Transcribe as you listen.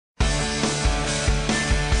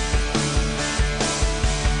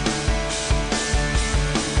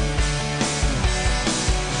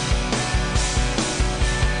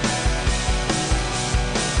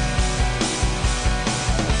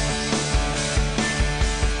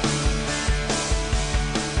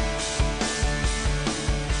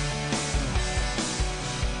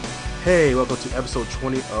Hey, welcome to episode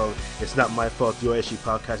 20 of It's Not My Fault, TheOASG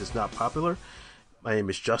podcast is not popular. My name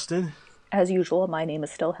is Justin. As usual, my name is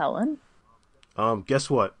still Helen. Guess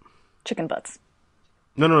what? Chicken butts.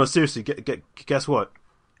 No, seriously, guess what?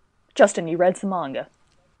 Justin, you read some manga.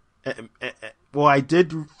 Well, I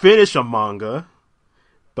did finish a manga,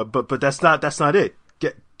 but that's not it.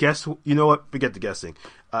 Guess, you know what? Forget the guessing.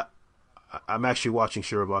 I'm actually watching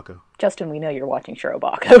Shirobako. Justin, we know you're watching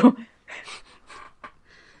Shirobako.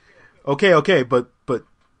 Okay, but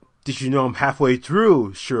did you know I'm halfway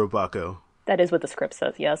through Shirobako? That is what the script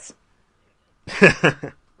says, yes.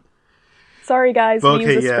 Sorry, guys, we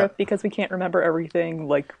use a script because we can't remember everything,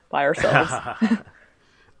 by ourselves.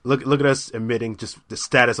 Look at us admitting just the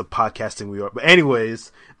status of podcasting we are. But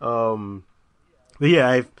anyways, I've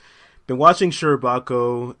been watching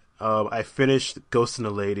Shirobako. I finished Ghost and the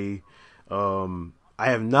Lady.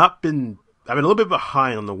 I've been a little bit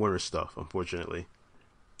behind on the winter stuff, unfortunately.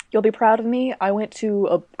 You'll be proud of me. I went to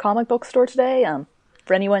a comic book store today.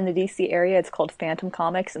 For anyone in the DC area, it's called Phantom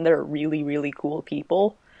Comics, and they're really, really cool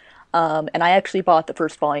people. And I actually bought the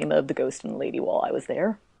first volume of The Ghost and the Lady while I was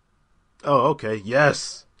there. Oh, okay.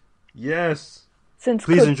 Yes. Since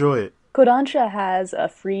Please enjoy it. Kodansha has a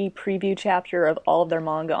free preview chapter of all of their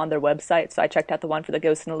manga on their website, so I checked out the one for The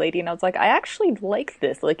Ghost and the Lady, and I was like, I actually like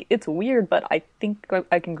this. It's weird, but I think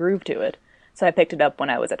I can groove to it. So I picked it up when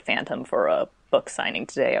I was at Phantom for a book signing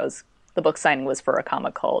today. The book signing was for a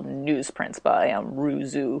comic called Newsprints by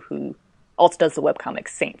Ruzu, who also does the webcomic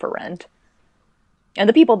Saint for Rent. And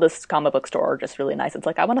the people at this comic book store are just really nice. It's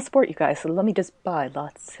like, I want to support you guys, so let me just buy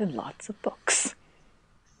lots and lots of books.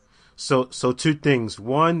 So two things.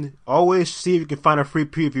 One, always see if you can find a free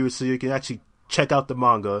preview so you can actually check out the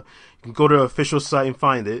manga. You can go to the official site and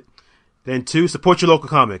find it. Then two, support your local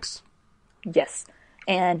comics. Yes.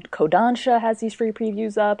 And Kodansha has these free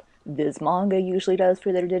previews up. Viz Manga usually does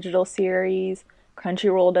for their digital series.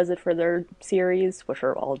 Crunchyroll does it for their series, which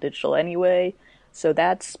are all digital anyway. So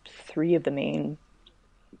that's three of the main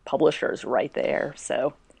publishers right there.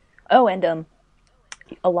 So, and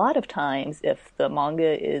a lot of times, if the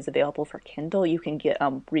manga is available for Kindle, you can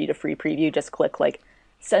read a free preview. Just click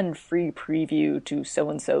send free preview to so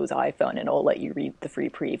and so's iPhone, and it'll let you read the free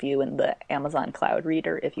preview in the Amazon Cloud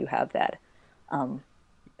Reader if you have that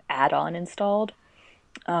add-on installed.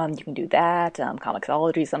 You can do that.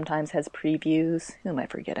 Comixology sometimes has previews. Who am I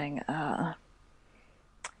forgetting?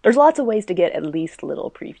 There's lots of ways to get at least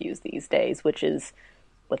little previews these days, which is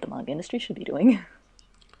what the manga industry should be doing.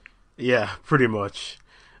 Yeah, pretty much.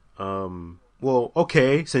 Well,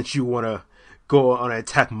 okay, since you want to go on and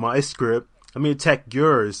attack my script, let me attack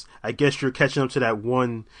yours. I guess you're catching up to that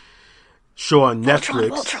one show on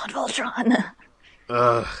Netflix. Voltron.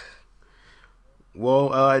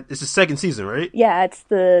 It's the second season, right? Yeah, it's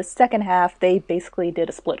the second half. They basically did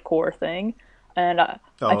a split core thing. And I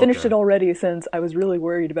finished it already since I was really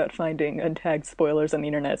worried about finding untagged spoilers on the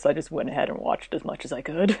internet, so I just went ahead and watched as much as I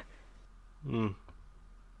could.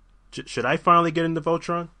 Should I finally get into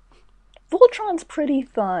Voltron? Voltron's pretty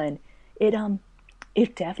fun.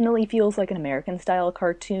 It definitely feels like an American-style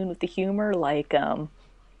cartoon with the humor,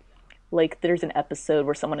 there's an episode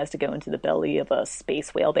where someone has to go into the belly of a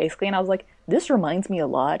space whale, basically, and I was like, this reminds me a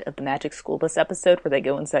lot of the Magic School Bus episode where they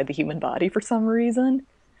go inside the human body for some reason.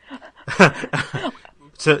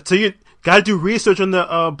 So you gotta do research on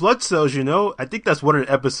the blood cells, you know? I think that's one of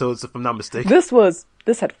the episodes, if I'm not mistaken.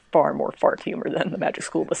 This had far more fart humor than the Magic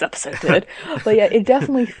School Bus episode did. But yeah, it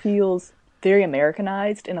definitely feels very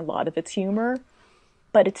Americanized in a lot of its humor,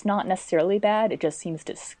 but it's not necessarily bad. It just seems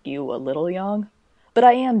to skew a little young. But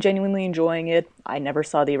I am genuinely enjoying it. I never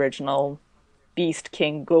saw the original Beast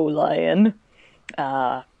King Go Lion.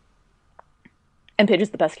 And Pidge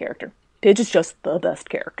is the best character. Pidge is just the best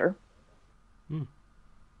character.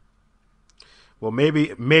 Well,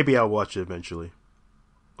 maybe I'll watch it eventually.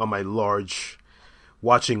 On my large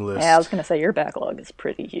watching list. Yeah, I was going to say, your backlog is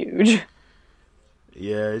pretty huge.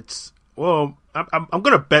 Yeah, I'm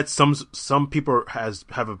going to bet some people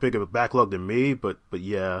have a bigger backlog than me, but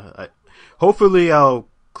yeah, hopefully I'll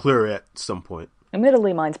clear it at some point.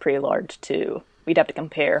 Admittedly, mine's pretty large, too. We'd have to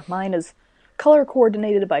compare. Mine is color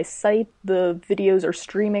coordinated by site the videos are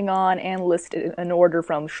streaming on and listed in order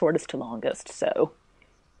from shortest to longest, so...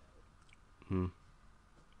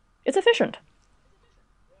 It's efficient.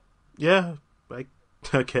 Yeah,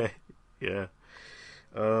 okay, yeah.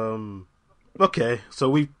 Okay, so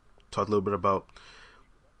we talked a little bit about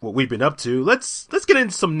what we've been up to. Let's get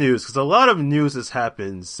into some news, because a lot of news has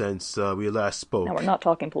happened since we last spoke. Now, we're not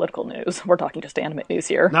talking political news. We're talking just anime news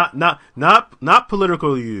here. Not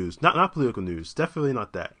political news. Not political news. Definitely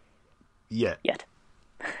not that. Yet.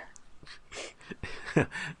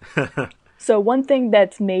 So one thing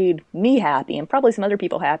that's made me happy, and probably some other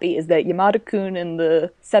people happy, is that Yamada-kun and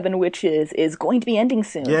the Seven Witches is going to be ending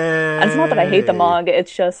soon. And it's not that I hate the Yay! manga,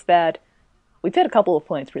 it's just that we've hit a couple of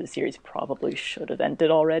points where the series probably should have ended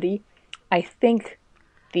already. I think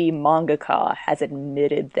the mangaka has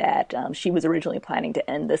admitted that she was originally planning to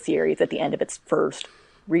end the series at the end of its first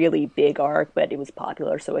really big arc, but it was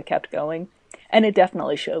popular, so it kept going. And it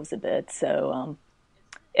definitely shows a bit, so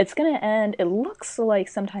it's going to end, it looks like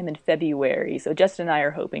sometime in February, so Justin and I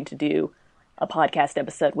are hoping to do a podcast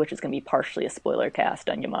episode, which is going to be partially a spoiler cast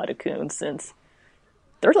on Yamada-kun, since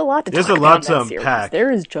there's a lot to There's talk a about lot in to that series. unpack.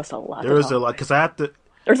 There is just a lot There to is talk a lot about. because I have to.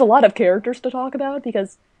 There's a lot of characters to talk about,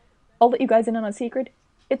 because I'll let you guys in on a secret.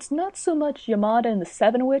 It's not so much Yamada and the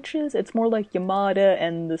Seven Witches, it's more like Yamada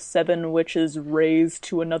and the Seven Witches raised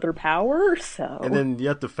to another power, so... And then you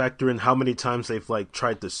have to factor in how many times they've like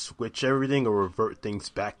tried to switch everything or revert things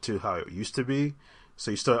back to how it used to be.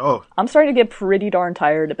 So you start, oh, I'm starting to get pretty darn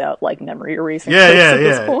tired about, like, memory erasing yeah, clips yeah, at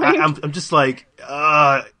this yeah. point. I'm just like,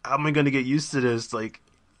 how am I gonna get used to this? Like,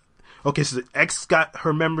 okay, so the X got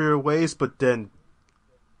her memory erased, but then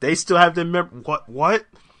they still have their memory. What?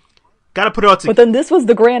 Gotta put it all But together. then this was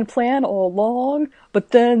the grand plan all along, but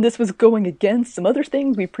then this was going against some other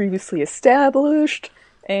things we previously established,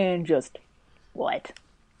 and just, what?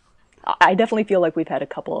 I definitely feel like we've had a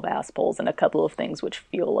couple of ass pulls and a couple of things which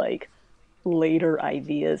feel like later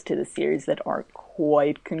ideas to the series that aren't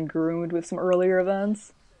quite congruent with some earlier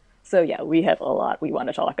events. So yeah, we have a lot we want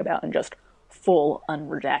to talk about, and just full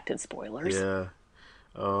unredacted spoilers. Yeah.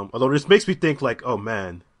 Although this makes me think like, oh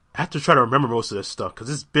man, I have to try to remember most of this stuff because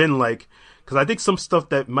it's been like, because I think some stuff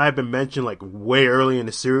that might have been mentioned like way early in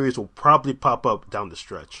the series will probably pop up down the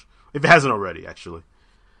stretch if it hasn't already. Actually,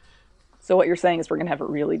 So what you're saying is we're going to have a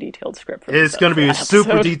really detailed script for it's this going to be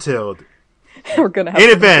super episode. detailed We're going to have in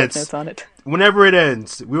some advance. notes on it. Whenever it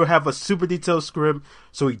ends, we will have a super detailed script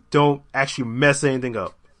so we don't actually mess anything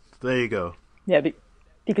up. There you go. Yeah,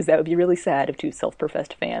 because that would be really sad if two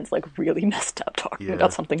self-professed fans like really messed up talking Yeah.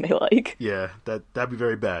 about something they like. Yeah, that'd be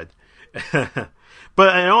very bad.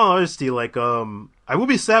 But in all honesty, like I will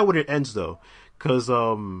be sad when it ends though, because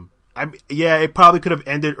it probably could have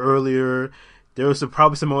ended earlier. There was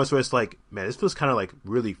probably some moments where it's like, man, this feels kind of like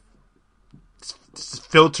really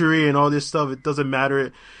filtery and all this stuff. It doesn't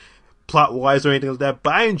matter plot wise or anything like that.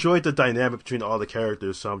 But I enjoyed the dynamic between all the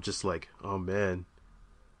characters, so I'm just like, oh man,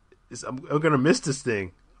 I'm gonna miss this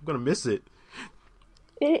thing. I'm gonna miss it.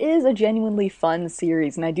 It is a genuinely fun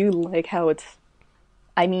series, and I do like how it's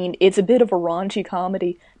a bit of a raunchy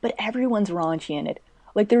comedy, but everyone's raunchy in it.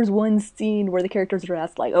 Like, there's one scene where the characters are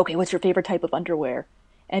asked, like, okay, what's your favorite type of underwear?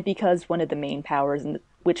 And because one of the main powers and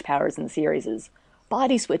witch powers in the series is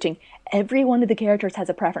body switching, every one of the characters has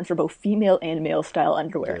a preference for both female and male style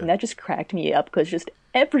underwear, and that just cracked me up, because just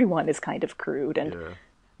everyone is kind of crude, and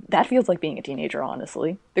that feels like being a teenager,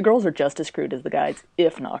 honestly. The girls are just as crude as the guys,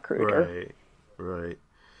 if not cruder. Right.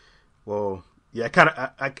 Well, yeah,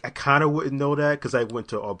 I kind of wouldn't know that because I went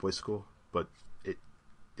to all boys school, but it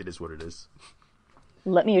is what it is.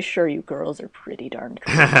 Let me assure you, girls are pretty darn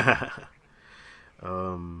crude.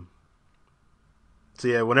 So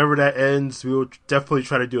yeah, whenever that ends, we will definitely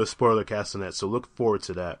try to do a spoiler cast on that. So look forward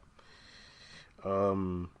to that.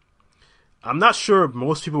 I'm not sure if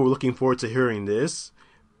most people were looking forward to hearing this,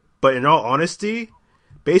 but in all honesty,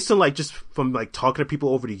 based on like just from like talking to people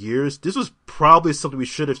over the years, this was probably something we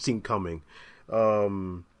should have seen coming.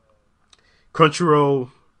 Crunchyroll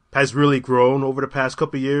has really grown over the past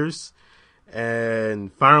couple of years,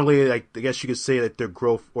 and finally, like, I guess you could say that their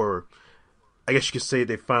growth, or I guess you could say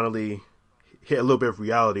they finally hit a little bit of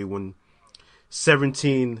reality when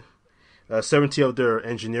 17 of their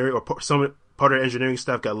engineering, or some part of their engineering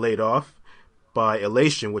staff got laid off by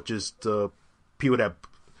Elation, which is the people that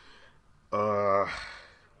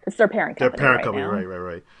It's their parent company. their parent right company, now.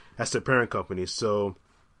 right. That's their parent company. So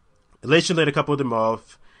Elation laid a couple of them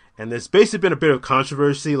off, and there's basically been a bit of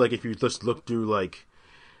controversy. Like, if you just look through like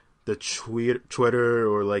the Twitter,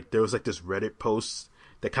 or like there was like this Reddit post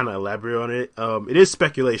that kind of elaborate on it. It is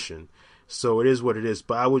speculation, so it is what it is.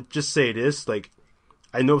 But I would just say this: like,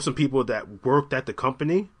 I know some people that worked at the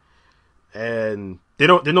company, and they're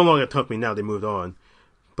no longer at the company now. They moved on,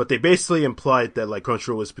 but they basically implied that like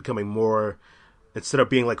Crunchyroll was becoming more, instead of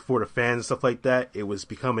being like for the fans and stuff like that, it was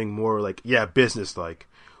becoming more like, business like,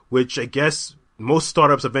 which I guess most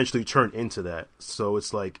startups eventually turn into that. So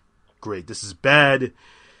it's like, great, this is bad.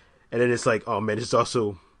 And then it's like, oh man, it's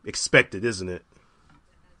also expected, isn't it?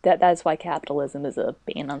 That's why capitalism is a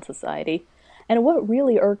bane on society. And what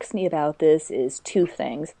really irks me about this is two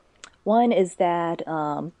things. One is that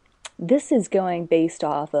this is going based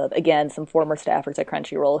off of, again, some former staffers at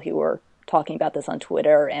Crunchyroll who were talking about this on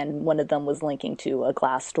Twitter, and one of them was linking to a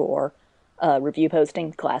Glassdoor review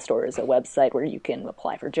posting. Glassdoor is a website where you can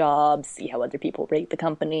apply for jobs, see how other people rate the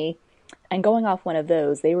company. And going off one of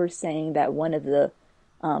those, they were saying that one of the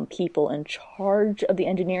people in charge of the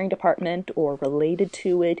engineering department or related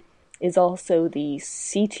to it is also the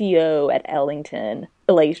CTO at Elation,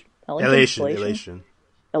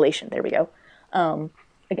 there we go.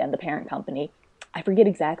 Again, the parent company. I forget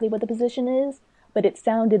exactly what the position is, but it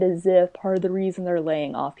sounded as if part of the reason they're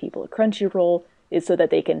laying off people at Crunchyroll is so that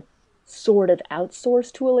they can sort of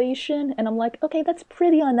outsource to Elation. And I'm like, okay, that's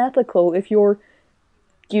pretty unethical if you're,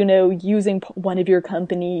 using one of your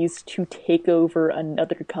companies to take over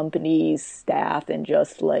another company's staff, and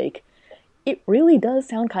just like, it really does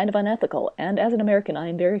sound kind of unethical. And as an American, I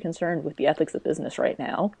am very concerned with the ethics of business right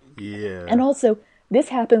now. Yeah. And also, this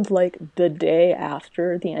happens like the day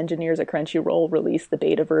after the engineers at Crunchyroll released the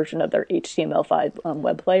beta version of their HTML5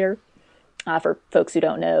 web player. For folks who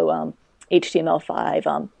don't know,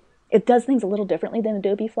 HTML5, it does things a little differently than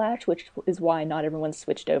Adobe Flash, which is why not everyone's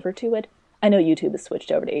switched over to it. I know YouTube has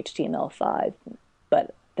switched over to HTML5,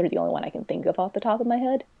 but they're the only one I can think of off the top of my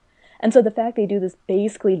head. And so the fact they do this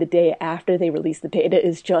basically the day after they release the beta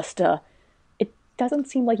is just, it doesn't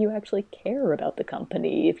seem like you actually care about the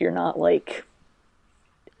company if you're not, like,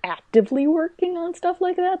 actively working on stuff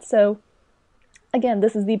like that. So, again,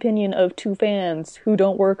 this is the opinion of two fans who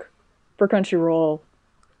don't work for Crunchyroll,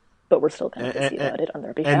 but we're still kind of pissy about it on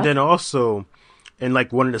their behalf. And then also, in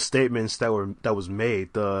like one of the statements that was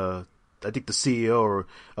made, I think the CEO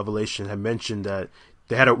of Elation had mentioned that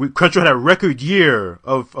Crunchyroll had a record year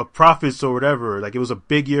of profits or whatever. Like, it was a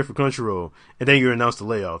big year for Crunchyroll, and then you announced the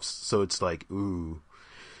layoffs. So it's like, ooh,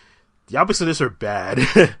 the opposite of this are bad.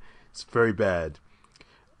 It's very bad.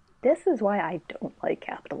 This is why I don't like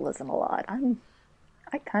capitalism a lot.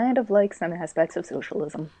 I kind of like some aspects of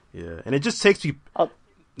socialism. Yeah, and it just takes me.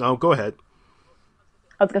 No, go ahead.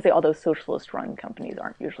 I was gonna say, although socialist-run companies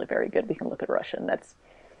aren't usually very good, we can look at Russia, and that's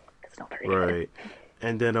not very good. Right.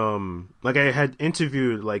 And then, like, I had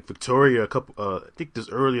interviewed like Victoria I think this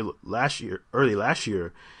early last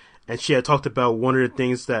year, and she had talked about one of the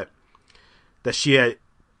things that she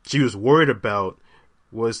was worried about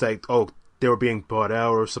was like, oh, they were being bought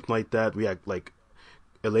out or something like that. We had like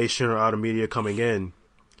Elation or Auto Media coming in,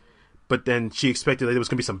 but then she expected that there was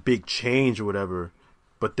gonna be some big change or whatever,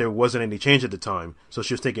 but there wasn't any change at the time. So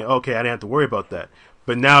she was thinking, okay, I didn't have to worry about that.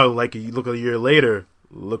 But now, like, you look a year later,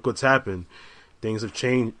 look what's happened. Things have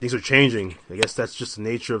changed. Things are changing. I guess that's just the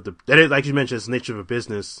nature of like you mentioned, it's the nature of a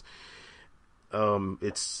business. I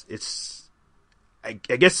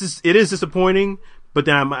guess it is disappointing, but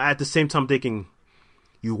then I'm at the same time thinking,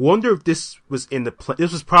 you wonder if this was in the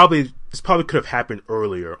this probably could have happened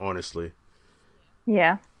earlier, honestly.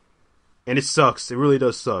 Yeah. And it sucks. It really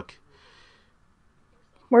does suck.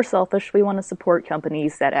 We're selfish. We want to support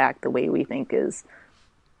companies that act the way we think is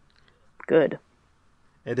good.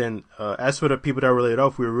 And then, as for the people that were laid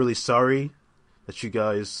off, we were really sorry that you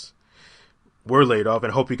guys were laid off,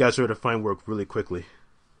 and hope you guys are able to find work really quickly.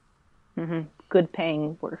 Mm-hmm. Good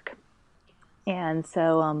paying work. And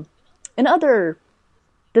so, in other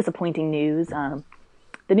disappointing news,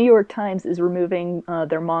 the New York Times is removing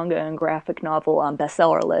their manga and graphic novel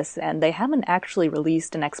bestseller lists, and they haven't actually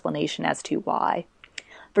released an explanation as to why.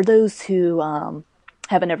 For those who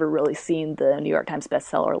haven't ever really seen the New York Times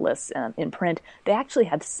bestseller lists in print, they actually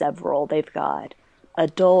have several. They've got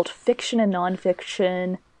adult fiction and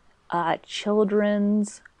nonfiction,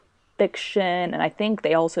 children's fiction, and I think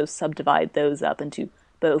they also subdivide those up into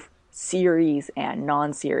both series and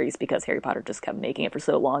non-series, because Harry Potter just kept making it for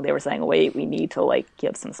so long. They were saying, wait, we need to like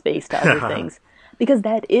give some space to other things, because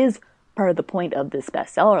that is part of the point of this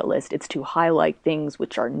bestseller list. It's to highlight things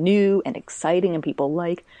which are new and exciting and people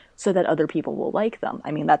like, so that other people will like them.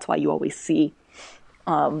 I mean, that's why you always see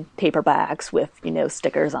paperbacks with,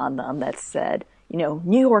 stickers on them that said,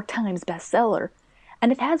 New York Times bestseller.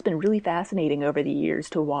 And it has been really fascinating over the years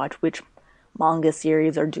to watch which manga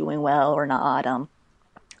series are doing well or not.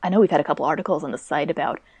 I know we've had a couple articles on the site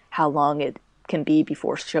about how long it can be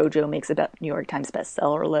before shoujo makes a New York Times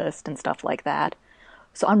bestseller list and stuff like that.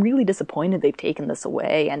 So I'm really disappointed they've taken this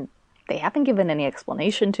away, and they haven't given any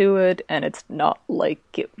explanation to it, and it's not like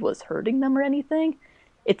it was hurting them or anything.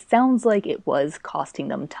 It sounds like it was costing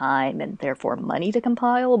them time and therefore money to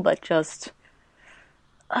compile, but just,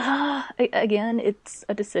 again, it's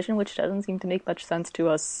a decision which doesn't seem to make much sense to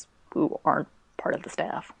us who aren't part of the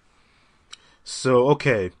staff. So,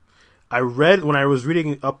 okay, when I was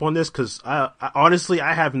reading up on this, because I honestly,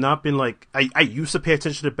 I have not been like, I used to pay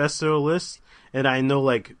attention to bestseller lists, and I know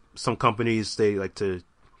like some companies they like to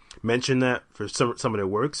mention that for some of their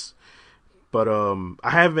works. But I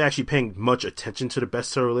haven't been actually paying much attention to the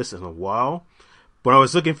bestseller list in a while. When I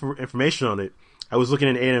was looking for information on it, I was looking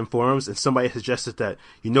in A&M forums, and somebody suggested that,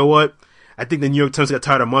 you know what? I think the New York Times got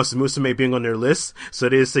tired of Monster Musume being on their list, so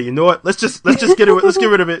they say, you know what? Let's just get it. Let's get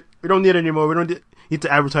rid of it. We don't need it anymore. We don't need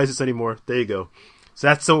to advertise this anymore. There you go.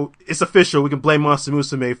 So it's official. We can blame Monster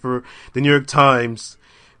Musume for the New York Times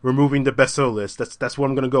removing the bestseller list. That's what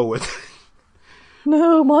I'm gonna go with.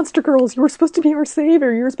 No, Monster Girls, you were supposed to be our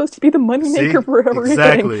savior. You were supposed to be the moneymaker for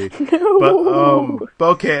everything. Exactly. No. But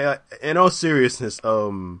okay, in all seriousness,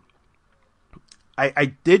 I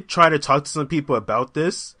did try to talk to some people about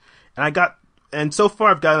this, and so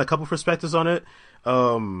far I've gotten a couple perspectives on it.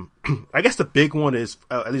 I guess the big one is,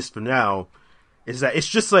 at least for now, is that it's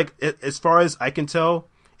just like, as far as I can tell,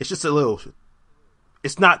 it's just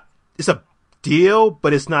it's a deal,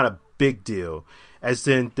 but it's not a big deal. As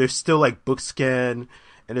in, there's still like Bookscan,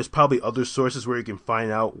 and there's probably other sources where you can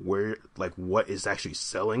find out where, like, what is actually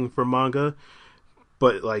selling for manga.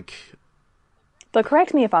 But like, but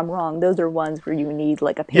correct me if I'm wrong. Those are ones where you need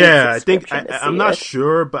like a paid subscription. I'm not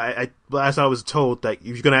sure, but as I was told, that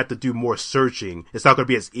you're gonna have to do more searching. It's not gonna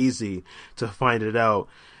be as easy to find it out.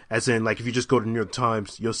 As in, like, if you just go to the New York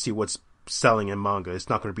Times, you'll see what's selling in manga. It's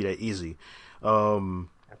not gonna be that easy.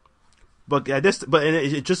 But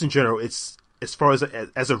just in general, it's, as far as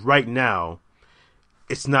of right now,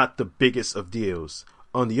 it's not the biggest of deals.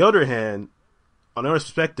 On the other hand, on our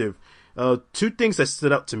perspective, two things that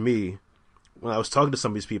stood out to me when I was talking to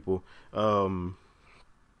some of these people. One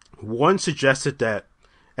suggested that,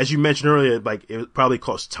 as you mentioned earlier, like, it probably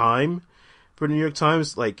costs time for the New York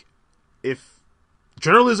Times. Like, if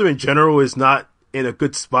journalism in general is not in a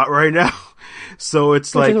good spot right now, so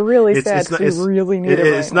it's which like, is really sad, because we really need it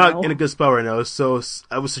right it's now. not in a good spot right now. So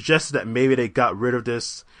I would suggest that maybe they got rid of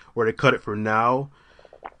this, or they cut it for now,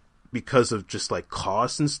 because of just like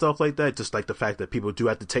costs and stuff like that. Just like the fact that people do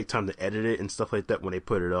have to take time to edit it and stuff like that when they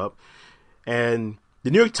put it up. And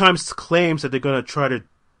the New York Times claims that they're going to try to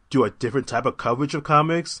do a different type of coverage of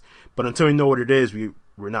comics, but until we know what it is,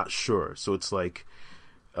 we're not sure. So it's like,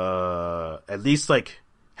 at least like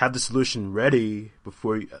have the solution ready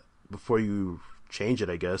before you change it,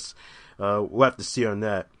 I guess. We'll have to see on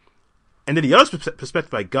that. And then the other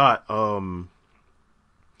perspective I got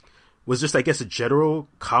was just, I guess, a general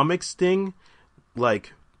comics thing.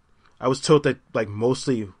 Like, I was told that, like,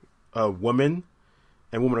 mostly women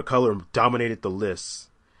and women of color dominated the lists.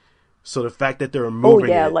 So the fact that they're removing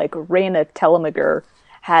like Raina Telemacher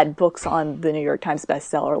had books on the New York Times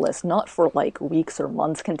bestseller list, not for like weeks or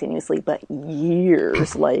months continuously, but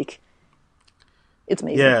years. Like, it's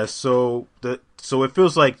amazing. Yeah, so it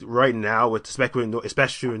feels like right now, especially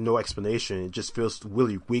with no explanation, it just feels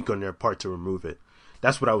really weak on their part to remove it.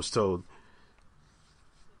 That's what I was told.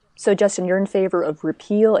 So, Justin, you're in favor of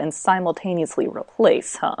repeal and simultaneously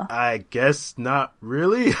replace, huh? I guess not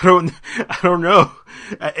really. I don't know.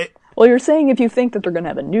 Well, you're saying if you think that they're going to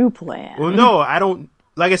have a new plan. Well, no, I don't.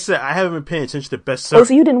 Like I said, I haven't been paying attention to bestseller. Oh,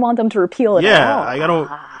 so you didn't want them to repeal it at all? Yeah,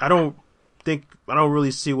 I don't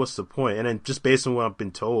really see what's the point. And then just based on what I've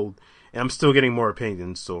been told, and I'm still getting more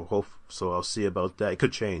opinions, so I'll see about that. It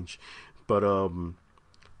could change, but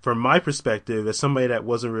from my perspective, as somebody that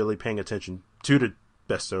wasn't really paying attention to the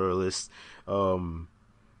bestseller list,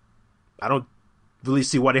 I don't really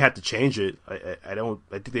see why they had to change it. I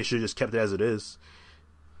think they should have just kept it as it is.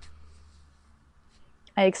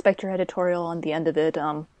 I expect your editorial on the end of it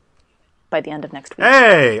by the end of next week.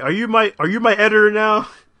 Hey, are you my editor now?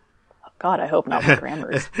 God, I hope not. My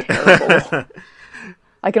grammar is terrible.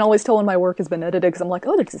 I can always tell when my work has been edited because I'm like,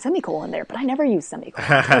 oh, there's a semicolon there, but I never use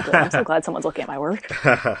semicolons. I'm so glad someone's looking at my work.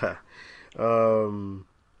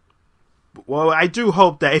 Well, I do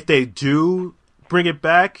hope that if they do bring it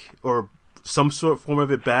back, or some sort of form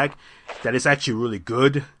of it back, that it's actually really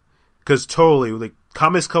good. Because totally, like,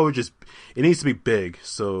 comics coverage it needs to be big.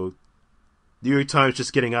 So, New York Times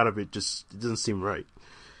just getting out of it doesn't seem right.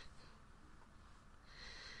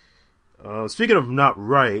 Speaking of not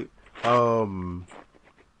right,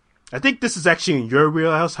 I think this is actually in your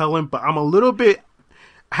wheelhouse, Helen, but I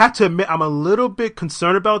have to admit, I'm a little bit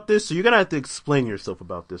concerned about this, so you're going to have to explain yourself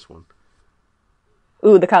about this one.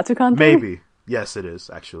 Ooh, the Katsukan thing? Maybe. Yes, it is,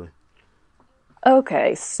 actually.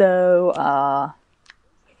 Okay, so,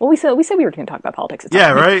 well, we said we were going to talk about politics.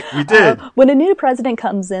 Yeah, right? We did. When a new president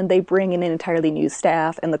comes in, they bring in an entirely new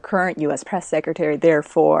staff, and the current U.S. press secretary,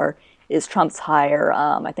 therefore, is Trump's hire,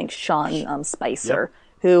 I think, Sean Spicer,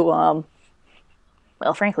 yep. who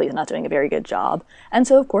Well, frankly, he's not doing a very good job. And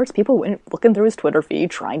so, of course, people went looking through his Twitter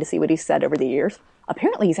feed, trying to see what he said over the years.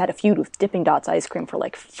 Apparently, he's had a feud with Dipping Dots ice cream for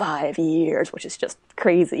like 5 years, which is just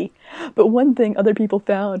crazy. But one thing other people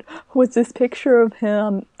found was this picture of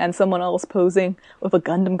him and someone else posing with a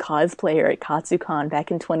Gundam cosplayer at Katsucon back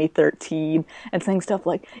in 2013 and saying stuff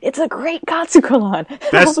like, "It's a great Katsucon!"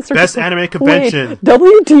 Best anime convention.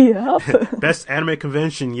 WTF? Best anime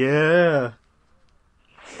convention, yeah.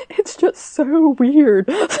 It's just so weird.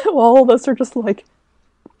 So all of us are just like,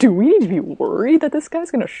 do we need to be worried that this guy's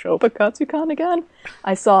going to show up at Katsucon again?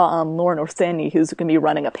 I saw Lauren Orsini, who's going to be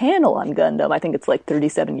running a panel on Gundam. I think it's like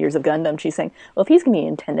 37 years of Gundam. She's saying, well, if he's going to be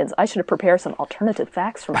in attendance, I should have prepared some alternative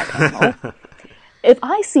facts for my panel. If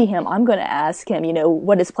I see him, I'm going to ask him,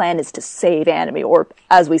 what his plan is to save anime, or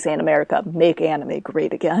as we say in America, make anime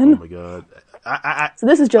great again. Oh my god. So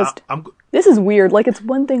this is just, this is weird. Like, it's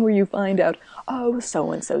one thing where you find out, oh,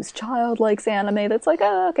 so-and-so's child likes anime. That's like,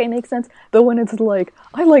 oh, okay, makes sense. But when it's like,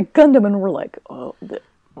 I like Gundam, and we're like, oh,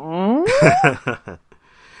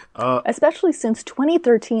 especially since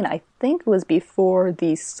 2013, I think was before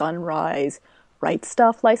the Sunrise Right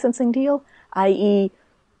Stuff licensing deal, i.e.,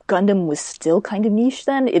 Gundam was still kind of niche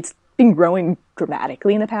then. It's been growing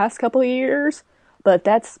dramatically in the past couple of years, but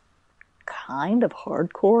that's kind of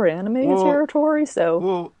hardcore anime territory, so...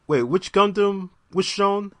 Well, wait, which Gundam was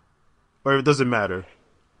shown? Or it doesn't matter?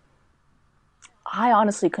 I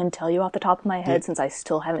honestly couldn't tell you off the top of my head since I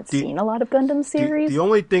still haven't seen a lot of Gundam series. The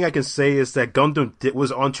only thing I can say is that Gundam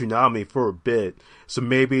was on Toonami for a bit, so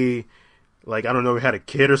maybe, like, I don't know, he had a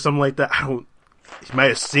kid or something like that. He might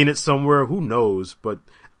have seen it somewhere, who knows, but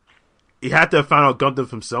he had to have found out Gundam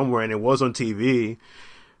from somewhere, and it was on TV.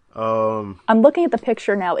 I'm looking at the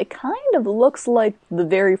picture now. It kind of looks like the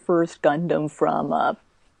very first Gundam from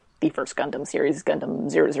the first Gundam series,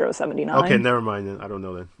 Gundam 0079. Okay, never mind then. I don't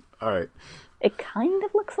know then. Alright. It kind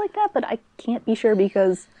of looks like that, but I can't be sure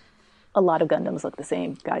because a lot of Gundams look the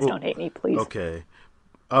same. Guys, don't hate me, please. Okay.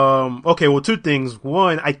 Okay, well, two things.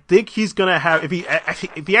 One, I think he's gonna have, if he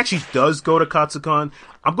actually does go to Katsucon,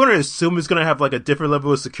 I'm gonna assume he's gonna have like a different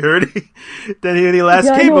level of security than when he last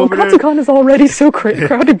came over there. Katsucon is already so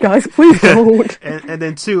crowded, guys. Please don't. and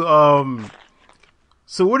then two,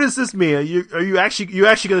 so what does this mean? Are you actually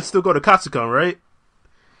gonna still go to Katsucon, right?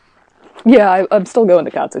 Yeah, I'm still going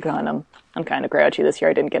to Katsucon. I'm kind of grouchy this year.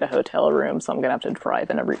 I didn't get a hotel room, so I'm gonna have to drive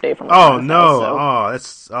in every day from my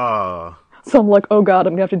house. So I'm like, oh god,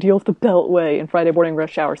 I'm gonna have to deal with the Beltway and Friday morning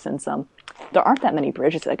rush hour since there aren't that many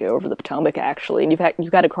bridges that go over the Potomac actually, and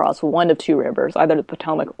you've got to cross one of two rivers, either the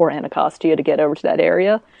Potomac or Anacostia, to get over to that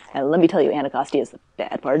area. And let me tell you, Anacostia is the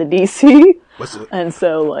bad part of DC. What's it? And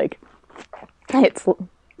so like,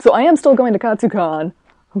 so I am still going to Katsucon,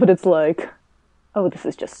 but it's like, oh, this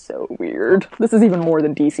is just so weird. This is even more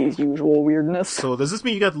than DC's usual weirdness. So does this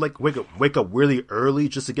mean you got to like wake up really early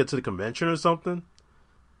just to get to the convention or something?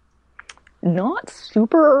 Not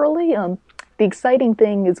super early. The exciting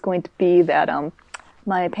thing is going to be that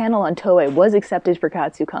my panel on Toei was accepted for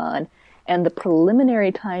Katsucon, and the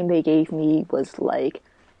preliminary time they gave me was like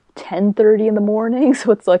 10:30 in the morning.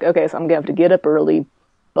 So it's like, okay, so I'm gonna have to get up early,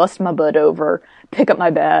 bust my butt over, pick up my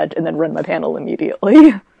badge, and then run my panel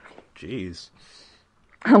immediately. Jeez.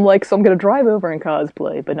 I'm like, so I'm gonna drive over and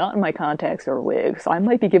cosplay, but not in my contacts or wig. So I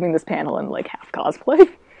might be giving this panel in like half cosplay,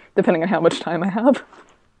 depending on how much time I have.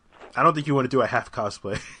 I don't think you want to do a half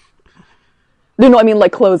cosplay. No, I mean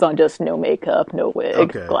like clothes on, just no makeup, no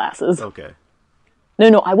wig, glasses. Okay.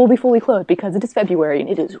 No, I will be fully clothed because it is February and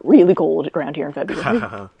it is really cold around here in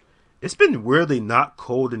February. It's been weirdly not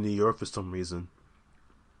cold in New York for some reason.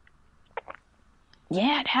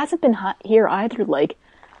 Yeah, it hasn't been hot here either. Like,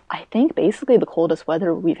 I think basically the coldest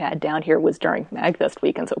weather we've had down here was during MagFest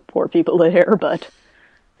weekend, so poor people there, but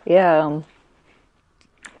yeah.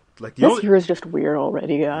 Like this year is just weird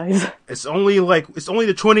already, guys. It's only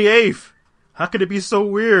the 28th. How could it be so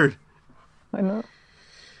weird? I know.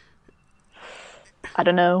 I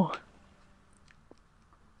don't know.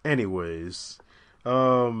 Anyways,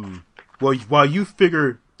 well, while you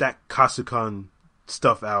figure that Katsucon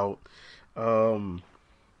stuff out,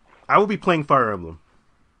 I will be playing Fire Emblem.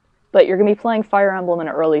 But you're gonna be playing Fire Emblem in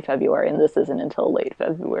early February, and this isn't until late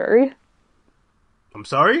February. I'm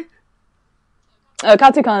sorry?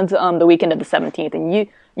 Katsucon's the weekend of the 17th, and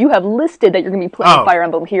you have listed that you're going to be playing Fire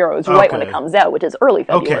Emblem Heroes right when it comes out, which is early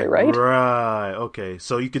February, right? Right, okay.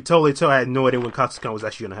 So you could totally tell I had no idea when Katsucon was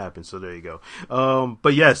actually going to happen, so there you go.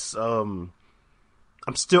 But yes, I'm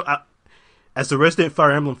still, as a resident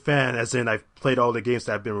Fire Emblem fan, as in I've played all the games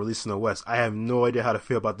that have been released in the West, I have no idea how to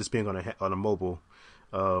feel about this being on a mobile,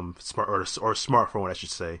 smart or smartphone, I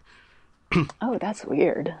should say. Oh, that's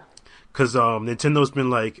weird. because Nintendo's been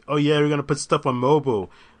like, oh yeah, we're gonna put stuff on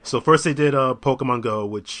mobile. So first they did Pokemon Go,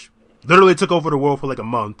 which literally took over the world for like a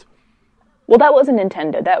month. Well, that wasn't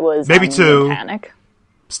Nintendo. That was maybe two. Panic.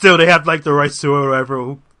 Still, they have like the rights to it or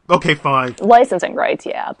whatever. Okay, fine. Licensing rights,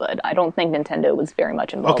 yeah, but I don't think Nintendo was very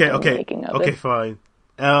much involved in the making of it. Okay, fine.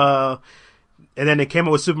 And then they came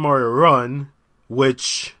out with Super Mario Run,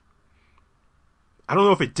 which I don't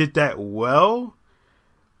know if it did that well,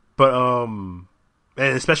 but and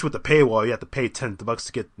especially with the paywall, you have to pay $10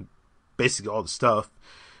 to get basically all the stuff.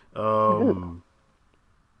 So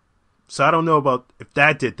I don't know about if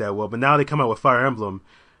that did that well, but now they come out with Fire Emblem.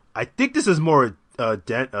 I think this is more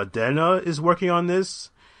Dena is working on this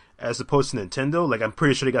as opposed to Nintendo. Like, I'm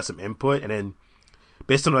pretty sure they got some input, and then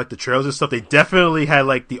based on like the trailers and stuff, they definitely had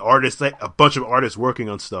like the artists, like a bunch of artists working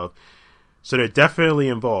on stuff. So they're definitely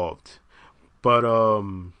involved. But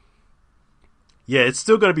yeah, it's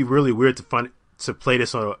still gonna be really weird to play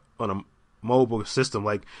this on a mobile system.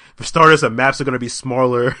 Like, for starters, the maps are gonna be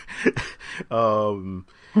smaller.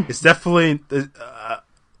 It's definitely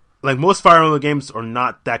like most Fire Emblem games are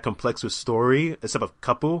not that complex with story, except a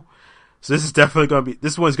couple. So this is definitely gonna be,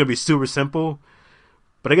 this one's gonna be super simple.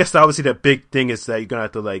 But I guess obviously the big thing is that you're gonna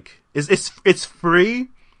have to like, it's free,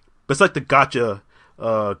 but it's like the gacha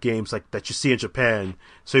games like that you see in Japan.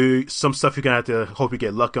 So some stuff you're gonna have to hope you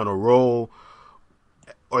get lucky on a roll,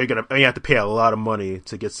 or you have to pay a lot of money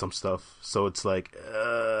to get some stuff. So it's like,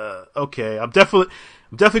 okay, I'm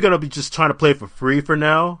definitely gonna be just trying to play it for free for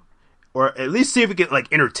now, or at least see if it can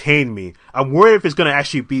like entertain me. I'm worried if it's gonna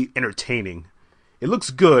actually be entertaining. It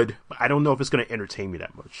looks good, but I don't know if it's gonna entertain me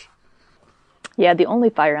that much. Yeah, the only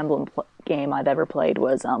Fire Emblem game I've ever played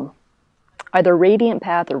was either Radiant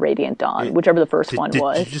Path or Radiant Dawn, whichever the first one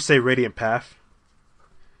was. Did you just say Radiant Path?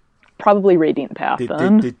 Probably Radiant Path. Do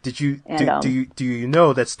you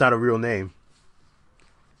know that's not a real name?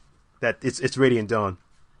 That it's Radiant Dawn.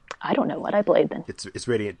 I don't know what I played then. It's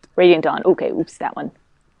Radiant Dawn. Okay, oops, that one.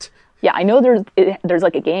 Yeah, I know there's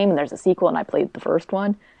like a game and there's a sequel, and I played the first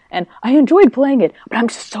one, and I enjoyed playing it, but I'm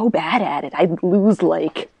just so bad at it. I lose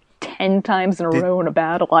like 10 times in a row in a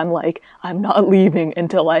battle. I'm like, I'm not leaving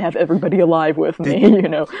until I have everybody alive with me, you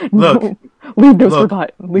know. Look, leave no one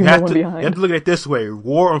behind. You have to look at it this way.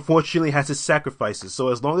 War, unfortunately, has its sacrifices. So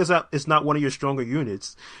as long as it's not one of your stronger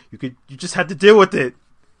units, you just have to deal with it.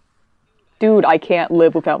 Dude, I can't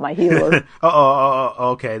live without my healer.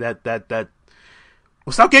 Okay, that.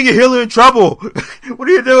 Well, stop getting your healer in trouble. What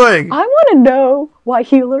are you doing? I want to know why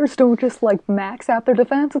healers don't just like max out their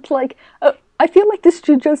defense. It's like, I feel like this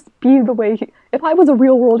should just be the way. If I was a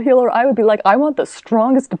real world healer, I would be like, I want the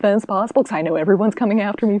strongest defense possible because I know everyone's coming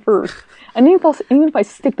after me first. And even if I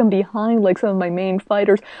stick them behind like some of my main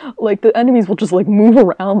fighters, like the enemies will just like move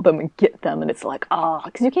around them and get them. And it's like,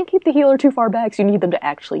 because you can't keep the healer too far back, so you need them to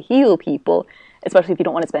actually heal people. Especially if you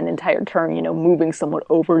don't want to spend an entire turn, you know, moving someone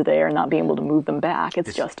over there and not being able to move them back.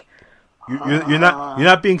 It's just you're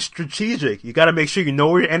not being strategic. You got to make sure you know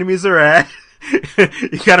where your enemies are at.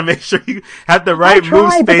 You got to make sure you have the right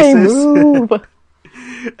move spaces.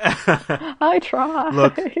 I try.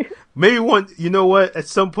 Look, maybe you know what? At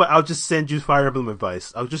some point, I'll just send you Fire Emblem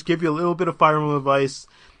advice. I'll just give you a little bit of Fire Emblem advice.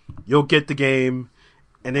 You'll get the game,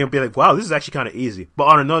 and then you'll be like, "Wow, this is actually kind of easy." But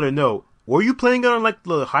on another note. Were you playing on like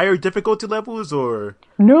the higher difficulty levels or?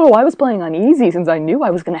 No, I was playing on easy since I knew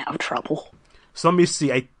I was going to have trouble. So let me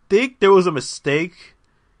see. I think there was a mistake.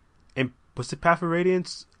 And was it Path of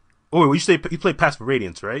Radiance? Oh, you played Path of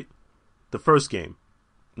Radiance, right? The first game,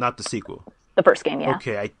 not the sequel. The first game, yeah.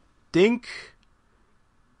 Okay, I think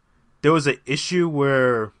there was an issue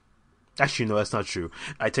where. Actually, no, that's not true.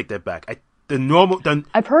 I take that back.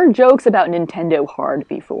 I've heard jokes about Nintendo Hard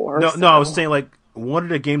before. No, I was saying like. One of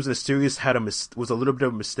the games in the series was a little bit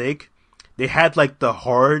of a mistake. They had like the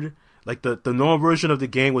hard, like the normal version of the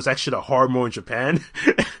game was actually the hard mode in Japan.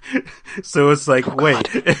 So it's like,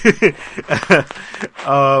 wait,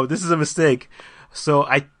 this is a mistake. So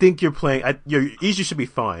I think you're playing. Your easy should be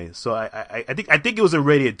fine. So I think it was in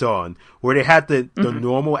Radiant Dawn where they had the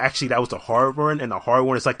normal. Actually, that was the hard one, and the hard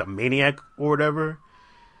one is like the Maniac or whatever.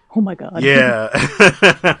 Oh my god.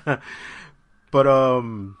 Yeah.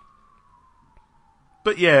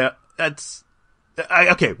 But yeah, that's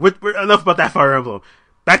okay. We're enough about that Fire Emblem.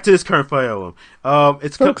 Back to this current Fire Emblem.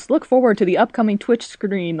 Folks, look forward to the upcoming Twitch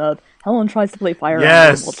stream of Helen tries to play Fire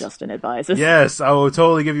Emblem while Justin advises. Yes, I will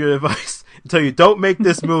totally give you advice and tell you don't make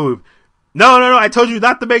this move. No, I told you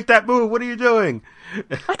not to make that move. What are you doing?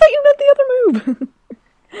 I thought you meant the other move.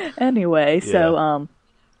 Anyway, so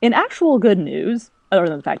in actual good news, other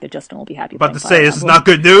than the fact that Justin will be happy. About to say this is not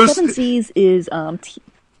good news. Seven Seas is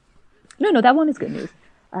No, that one is good news.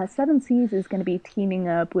 Seven Seas is going to be teaming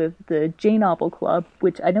up with the J Novel Club,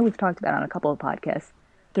 which I know we've talked about on a couple of podcasts.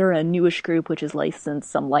 They're a newish group which has licensed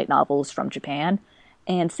some light novels from Japan,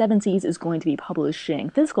 and Seven Seas is going to be publishing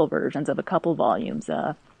physical versions of a couple volumes.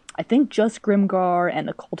 I think just Grimgar and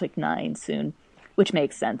Occultic 9 soon, which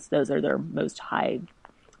makes sense. Those are their most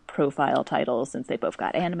high-profile titles since they both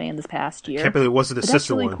got anime in this past year. I can't believe it wasn't the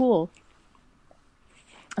sister really one. Cool.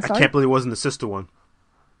 I can't believe it wasn't the sister one.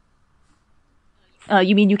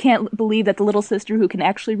 You mean you can't believe that the little sister who can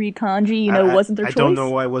actually read kanji, wasn't their choice? I don't know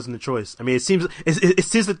why it wasn't a choice. I mean, it seems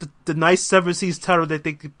like the nice Seven Seas title that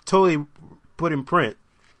they could totally put in print.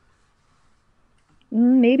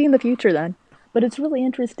 Maybe in the future then. But it's really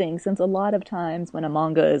interesting since a lot of times when a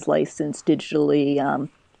manga is licensed digitally,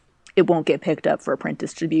 it won't get picked up for print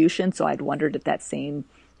distribution. So I'd wondered if that same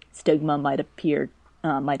stigma might apply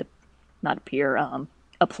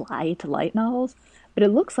to light novels. But it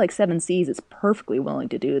looks like Seven Seas is perfectly willing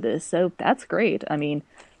to do this, so that's great. I mean,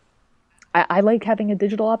 I like having a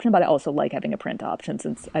digital option, but I also like having a print option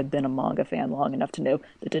since I've been a manga fan long enough to know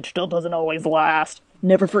the digital doesn't always last.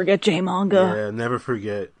 Never forget J-manga. Yeah, never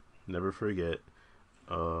forget. Never forget.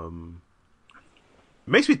 It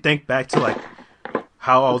makes me think back to, like,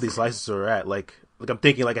 how all these licenses are at. Like I'm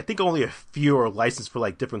thinking, like, I think only a few are licensed for,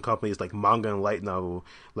 like, different companies, like manga and light novel.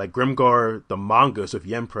 Like Grimgar, the manga, so if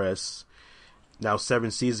Yen Press. Now Seven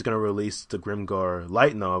Seas is going to release the Grimgar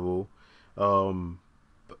light novel. Now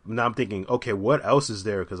I'm thinking, okay, what else is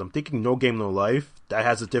there? Because I'm thinking No Game No Life. That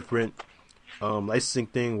has a different licensing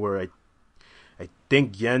thing where I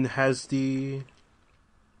think Yen has the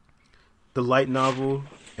light novel.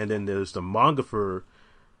 And then there's the manga for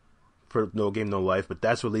No Game No Life. But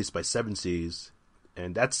that's released by Seven Seas.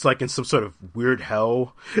 And that's like in some sort of weird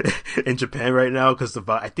hell in Japan right now because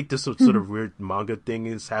I think there's some sort of weird manga thing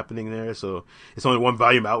is happening there. So it's only one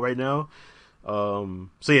volume out right now. So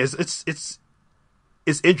yeah, it's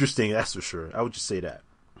interesting. That's for sure. I would just say that.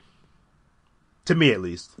 To me, at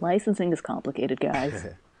least. Licensing is complicated,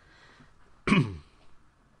 guys.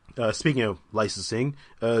 Speaking of licensing,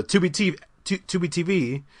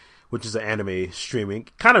 TubiTV, which is an anime streaming,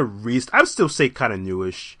 kind of I would still say kind of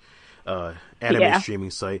newish. Anime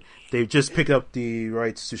streaming site. They just picked up the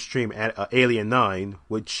rights to stream Alien 9,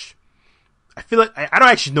 which I feel like I don't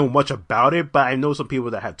actually know much about it, but I know some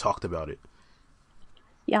people that have talked about it.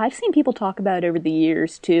 Yeah, I've seen people talk about it over the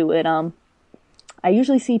years too. I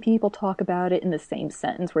usually see people talk about it in the same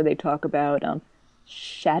sentence where they talk about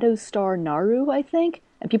Shadow Star Naru, I think,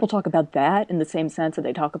 and people talk about that in the same sense that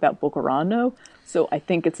they talk about Bokurano. So I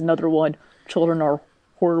think it's another one. Children are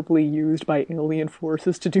horribly used by alien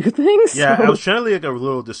forces to do things. Yeah, so. I was trying to look at a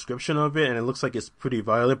little description of it, and it looks like it's pretty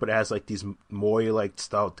violent, but it has like these Moe-like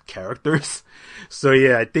styled characters. So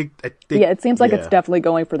yeah, I think yeah, it seems like it's definitely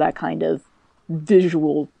going for that kind of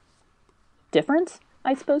visual difference,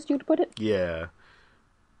 I suppose you'd put it. Yeah.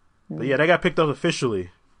 But yeah, that got picked up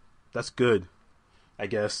officially. That's good, I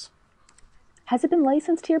guess. Has it been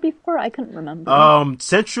licensed here before? I couldn't remember.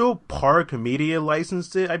 Central Park Media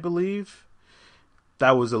licensed it, I believe.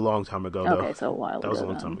 That was a long time ago, though. Okay, so a while ago. That was a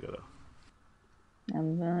long time ago, though.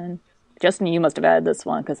 And then, Justin, you must have added this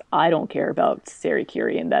one, because I don't care about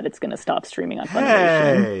Sekirei and that it's going to stop streaming on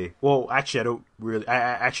FUNimation. Hey! Well, actually, I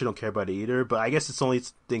actually don't care about it either, but I guess it's only,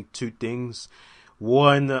 two things.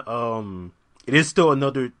 One, it is still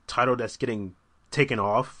another title that's getting taken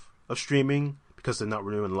off of streaming, because they're not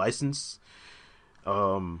renewing the license.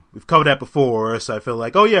 We've covered that before, so I feel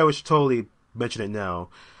like, oh yeah, we should totally mention it now.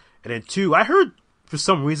 And then two, I heard for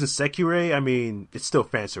some reason Sekirei, I mean, it's still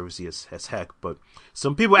fan servicey as heck, but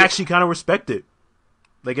some people actually kind of respect it.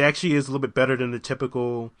 Like, it actually is a little bit better than the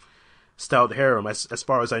typical styled harem, as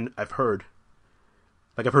far as I've heard.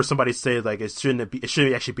 Like, I've heard somebody say, like, it shouldn't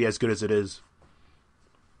actually be as good as it is.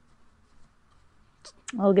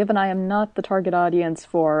 Well, given I am not the target audience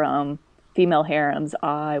for female harems,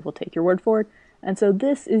 I will take your word for it. And so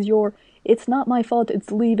this is your "it's not my fault,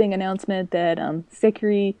 it's leaving" announcement that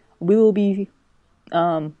Sekirei will be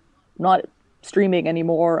not streaming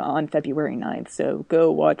anymore on February 9th. So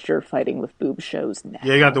go watch your fighting with boob shows now.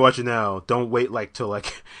 Yeah, you got to watch it now. Don't wait till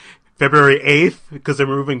February 8th because they're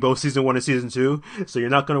removing both season 1 and season 2. So you're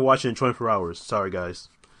not going to watch it in 24 hours. Sorry, guys.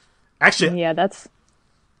 Actually, yeah, that's.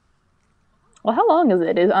 Well, how long is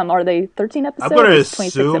it? Are they 13 episodes? I'm going to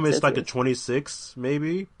assume it's like a 26,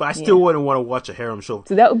 maybe. But I still wouldn't want to watch a harem show.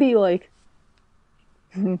 So that would be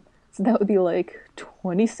like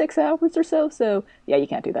 26 hours or so. So yeah, you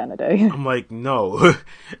can't do that in a day. I'm like, no.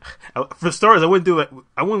 For starters, I wouldn't do it.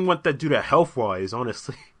 I wouldn't want that to do that health wise,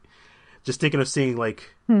 honestly. Just thinking of seeing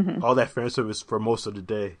all that fan service for most of the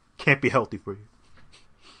day can't be healthy for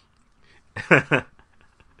you.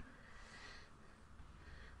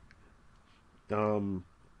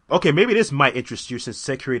 Okay, maybe this might interest you since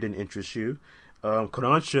Sekirei didn't interest you.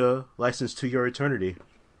 Kodansha licensed To Your Eternity.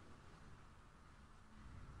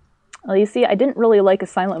 Well, you see, I didn't really like a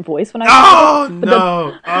silent voice when I Oh tried it,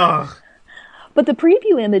 no! but the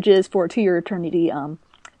preview images for To Your Eternity,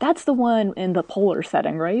 that's the one in the polar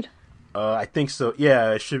setting, right? I think so.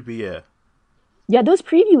 Yeah, it should be. Yeah. Yeah, those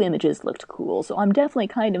preview images looked cool, so I'm definitely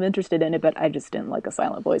kind of interested in it, but I just didn't like a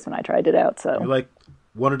silent voice when I tried it out, You're so... like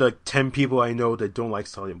one of the 10 people I know that don't like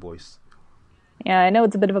silent voice. Yeah, I know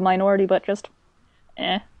it's a bit of a minority, but just...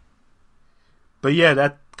 But yeah,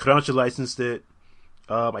 that Crunchyroll licensed it.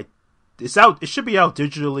 It's out. It should be out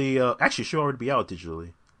digitally. Actually, it should already be out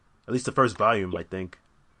digitally. At least the first volume, I think.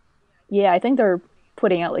 Yeah, I think they're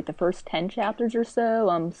putting out like the first 10 chapters or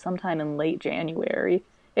so, sometime in late January.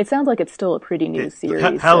 It sounds like it's still a pretty new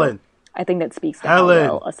series. Helen, so I think that speaks to how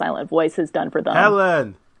well a silent voice has done for them.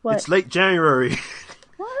 Helen, what? It's late January.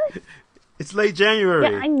 What? It's late January.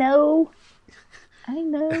 Yeah, I know.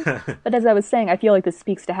 But as I was saying, I feel like this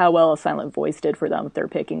speaks to how well a silent voice did for them if they're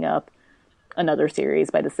picking up another series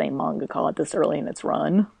by the same mangaka this early in its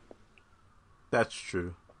run. That's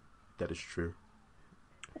true. That is true.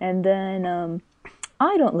 And then,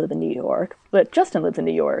 I don't live in New York, but Justin lives in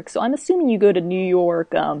New York, so I'm assuming you go to New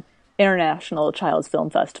York International Child's Film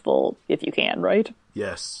Festival if you can, right?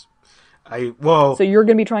 Yes. So you're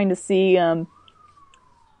going to be trying to see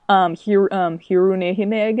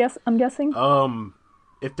Hirunehime, I'm guessing?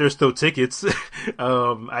 If there's still tickets.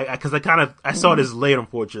 I saw this late,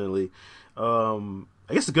 unfortunately. I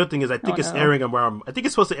guess the good thing is I think it's airing around. I think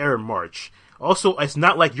it's supposed to air in March. Also, it's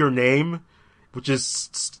not like Your Name, which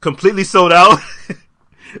is completely sold out.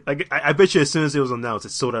 Like I bet you, as soon as it was announced, it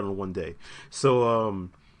sold out in one day. So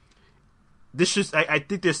I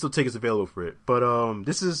think there's still tickets available for it. But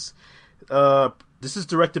this is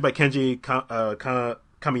directed by Kenji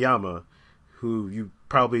Kamiyama, who you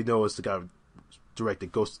probably know as the guy who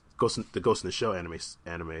directed the Ghost in the Shell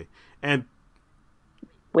anime. And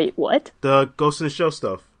wait, what? The Ghost in the Shell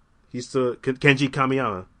stuff. He's the Kenji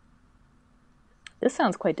Kamiyama. This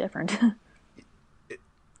sounds quite different.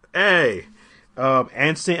 Hey,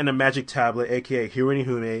 Ansem and the Magic Tablet, aka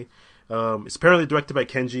Hirunehime, is apparently directed by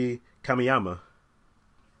Kenji Kamiyama.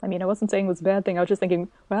 I mean, I wasn't saying it was a bad thing. I was just thinking,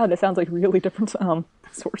 wow, this sounds like really different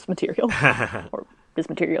source material. Or this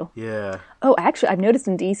material. Yeah. Oh, actually, I've noticed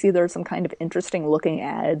in DC there's some kind of interesting looking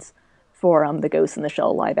ads for the Ghost in the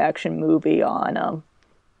Shell live action movie on,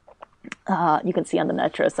 you can see on the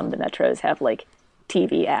Metro, some of the Metros have like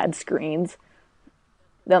TV ad screens.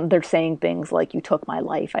 They're saying things like, "You took my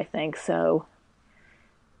life," I think, so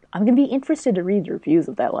I'm going to be interested to read the reviews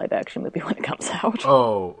of that live action movie when it comes out.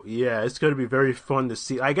 Oh, yeah, it's going to be very fun to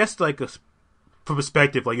see. I guess, like, from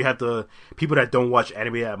perspective, like, you have the people that don't watch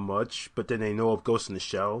anime that much, but then they know of Ghost in the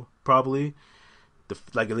Shell, probably.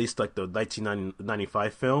 At least, like, the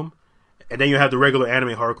 1995 film. And then you have the regular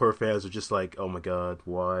anime hardcore fans who are just like, oh my god,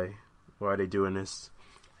 why? Why are they doing this?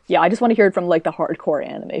 Yeah, I just want to hear it from, like, the hardcore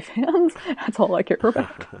anime fans. That's all I care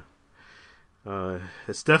about.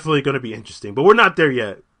 It's definitely going to be interesting, but we're not there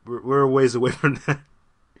yet. We're a ways away from that.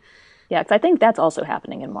 Yeah, because I think that's also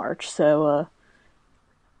happening in March, so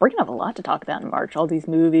we're going to have a lot to talk about in March. All these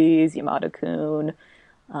movies, Yamada-kun.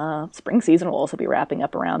 Spring season will also be wrapping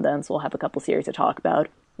up around then, so we'll have a couple series to talk about.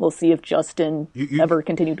 We'll see if Justin ever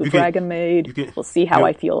continued with Dragon Maid. We'll see how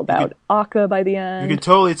I feel about Akka by the end. You can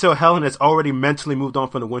totally tell Helen has already mentally moved on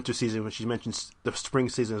from the winter season when she mentions the spring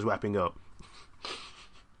season is wrapping up.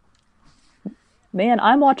 Man,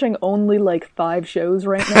 I'm watching only like 5 shows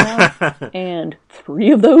right now, and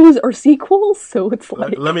 3 of those are sequels, so it's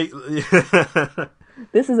like...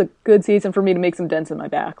 This is a good season for me to make some dents in my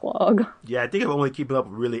backlog. Yeah, I think I'm only keeping up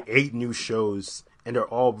with really 8 new shows, and they're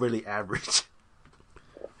all really average.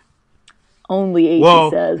 Only 8, he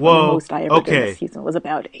says. The most I ever did this season was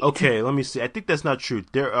about 8. Okay, let me see. I think that's not true.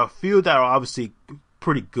 There are a few that are obviously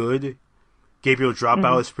pretty good. Gabriel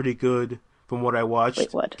Dropout is pretty good, from what I watched.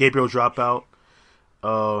 Wait, what? Gabriel Dropout.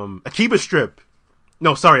 Akiba's Trip.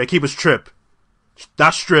 No, sorry, Akiba's Trip.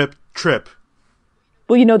 Not Strip, Trip.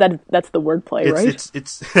 Well, you know that's the wordplay, right?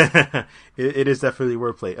 It is definitely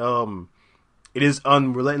wordplay. It is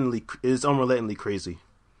unrelentingly crazy,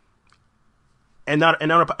 and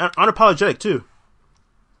unapologetic too.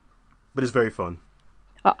 But it's very fun.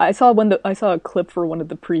 I saw a clip for one of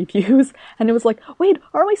the previews, and it was like, "Wait,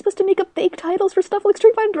 aren't we supposed to make up fake titles for stuff like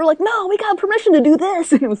Street Fighter?" They're like, "No, we got permission to do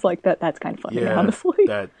this." And it was like that's kind of funny, honestly.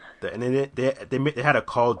 And then they had a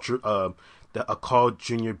Carl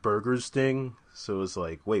Jr. Burgers thing. So it was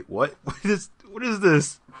like, wait, what? What is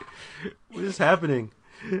this? What is happening?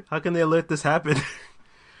 How can they let this happen?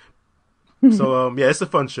 So yeah, it's a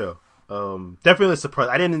fun show. Definitely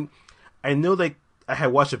surprised. I know like I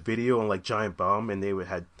had watched a video on like Giant Bomb and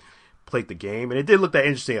had played the game and it didn't look that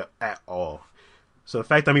interesting at all. So the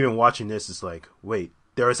fact I'm even watching this is like, wait,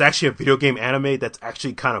 there is actually a video game anime that's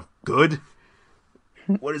actually kind of good?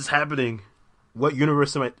 What is happening? What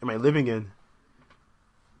universe am I living in?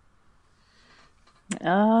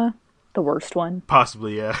 The worst one.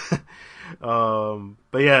 Possibly, yeah.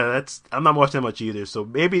 But yeah, I'm not watching that much either. So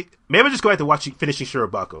maybe I'll just go back to finishing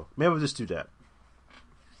Shirobako. Maybe I'll just do that.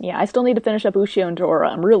 Yeah, I still need to finish up Ushio and Dora.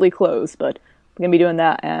 I'm really close, but I'm gonna be doing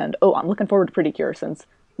that. And I'm looking forward to Pretty Cure since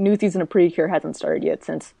new season of Pretty Cure hasn't started yet.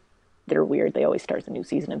 Since they're weird, they always start the new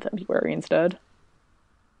season in February instead.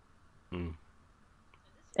 And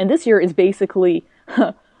this year is basically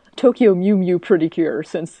Tokyo Mew Mew Pretty Cure,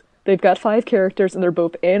 since they've got 5 characters and they're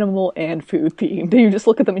both animal and food themed. You just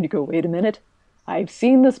look at them and you go, wait a minute, I've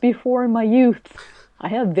seen this before in my youth. I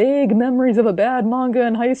have vague memories of a bad manga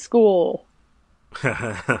in high school.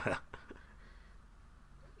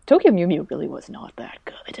 Tokyo Mew Mew really was not that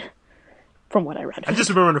good, from what I read. I just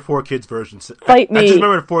remember the 4Kids version. Fight me. I just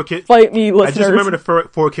remember the 4Kids. Fight me, listeners. I just remember the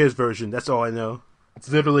 4Kids version. That's all I know. It's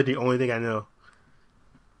literally the only thing I know.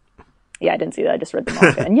 Yeah, I didn't see that. I just read the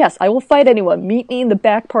manga. And yes, I will fight anyone. Meet me in the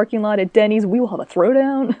back parking lot at Denny's. We will have a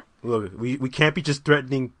throwdown. Look, we can't be just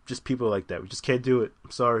threatening just people like that. We just can't do it.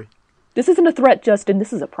 I'm sorry. This isn't a threat, Justin.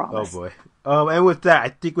 This is a promise. Oh, boy. And with that, I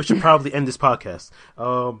think we should probably end this podcast.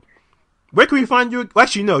 Where can we find you? Well,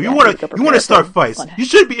 actually, no. You want to start fights. You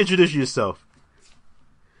should be introducing yourself.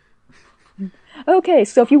 Okay,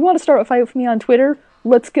 so if you want to start a fight with me on Twitter,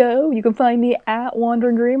 let's go. You can find me at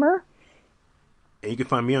Wandering Dreamer. And you can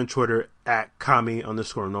find me on Twitter at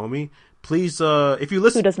Kami_Nomi. Please, if you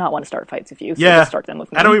listen... Who does not want to start fights with you? So yeah, just start them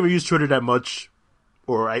with me. I don't even use Twitter that much.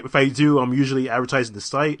 Or if I do, I'm usually advertising the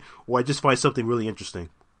site, or I just find something really interesting.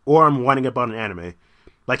 Or I'm whining about an anime,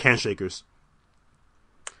 like Handshakers.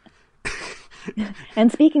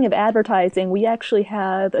 And speaking of advertising, we actually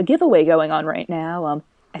have a giveaway going on right now.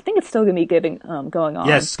 I think it's still going to be going on.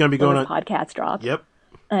 Yes, it's going to be going on. Podcast drop. Yep.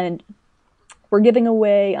 And we're giving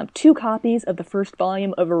away 2 copies of the first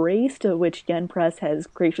volume of Erased, which Yen Press has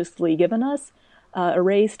graciously given us.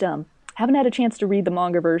 Erased, haven't had a chance to read the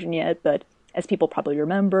manga version yet, but as people probably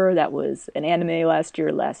remember, that was an anime last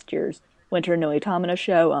year's Winter no Itamina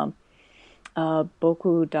show.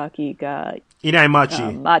 Boku Daki ga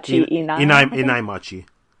Inaimachi. Inaimachi.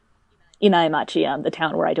 Inaimachi, the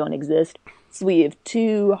town where I don't exist. So we have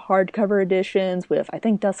 2 hardcover editions with, I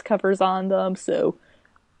think, dust covers on them, so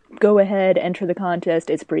go ahead, enter the contest.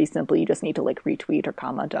 It's pretty simple. You just need to retweet or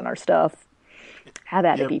comment on our stuff. Have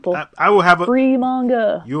at it, people. I will have free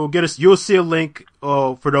manga. You'll see a link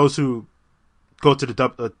for those who go to the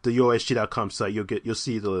TheOASG.com site. You'll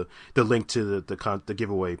see the link to the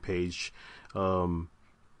giveaway page.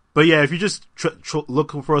 But yeah, if you just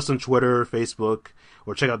look for us on Twitter, Facebook,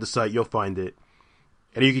 or check out the site, you'll find it.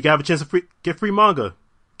 And you can have a chance to get free manga.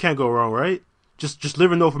 Can't go wrong, right? Just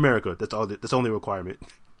live in North America. That's all. That's the only requirement.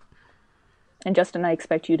 And Justin, I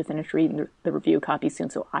expect you to finish reading the review copy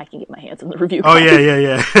soon, so I can get my hands on the review copy. Oh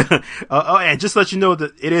yeah. And just to let you know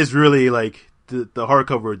that it is really the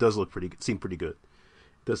hardcover does seem pretty good.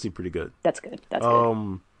 It does seem pretty good. That's good. That's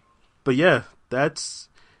good. But yeah, that's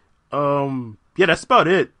about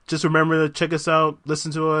it. Just remember to check us out,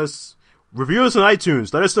 listen to us, review us on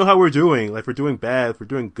iTunes. Let us know how we're doing. If we're doing bad, if we're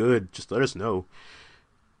doing good, just let us know.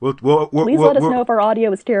 Please let us know if our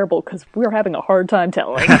audio is terrible, because we're having a hard time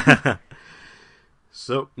telling.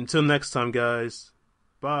 So, until next time, guys.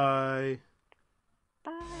 Bye.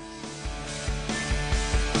 Bye.